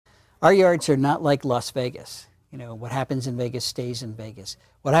Our yards are not like Las Vegas. You know, what happens in Vegas stays in Vegas.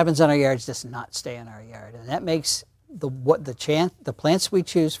 What happens on our yards does not stay in our yard, and that makes the plants we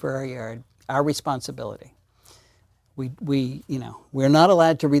choose for our yard our responsibility. We're not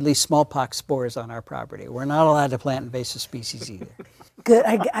allowed to release smallpox spores on our property. We're not allowed to plant invasive species either. Good,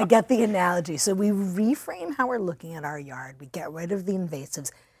 I get the analogy. So we reframe how we're looking at our yard. We get rid of the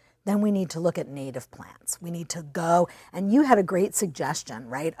invasives. Then we need to look at native plants. We need to go, and you had a great suggestion,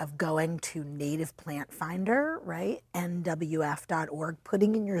 right, of going to Native Plant Finder, right, nwf.org,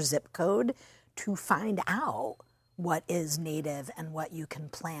 putting in your zip code to find out what is native and what you can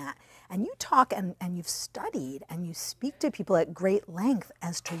plant. And you talk and you've studied and you speak to people at great length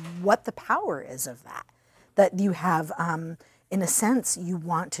as to what the power is of that. That you have, in a sense, you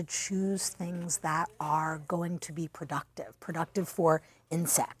want to choose things that are going to be productive for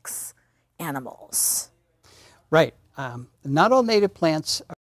insects, animals. Right. Not all native plants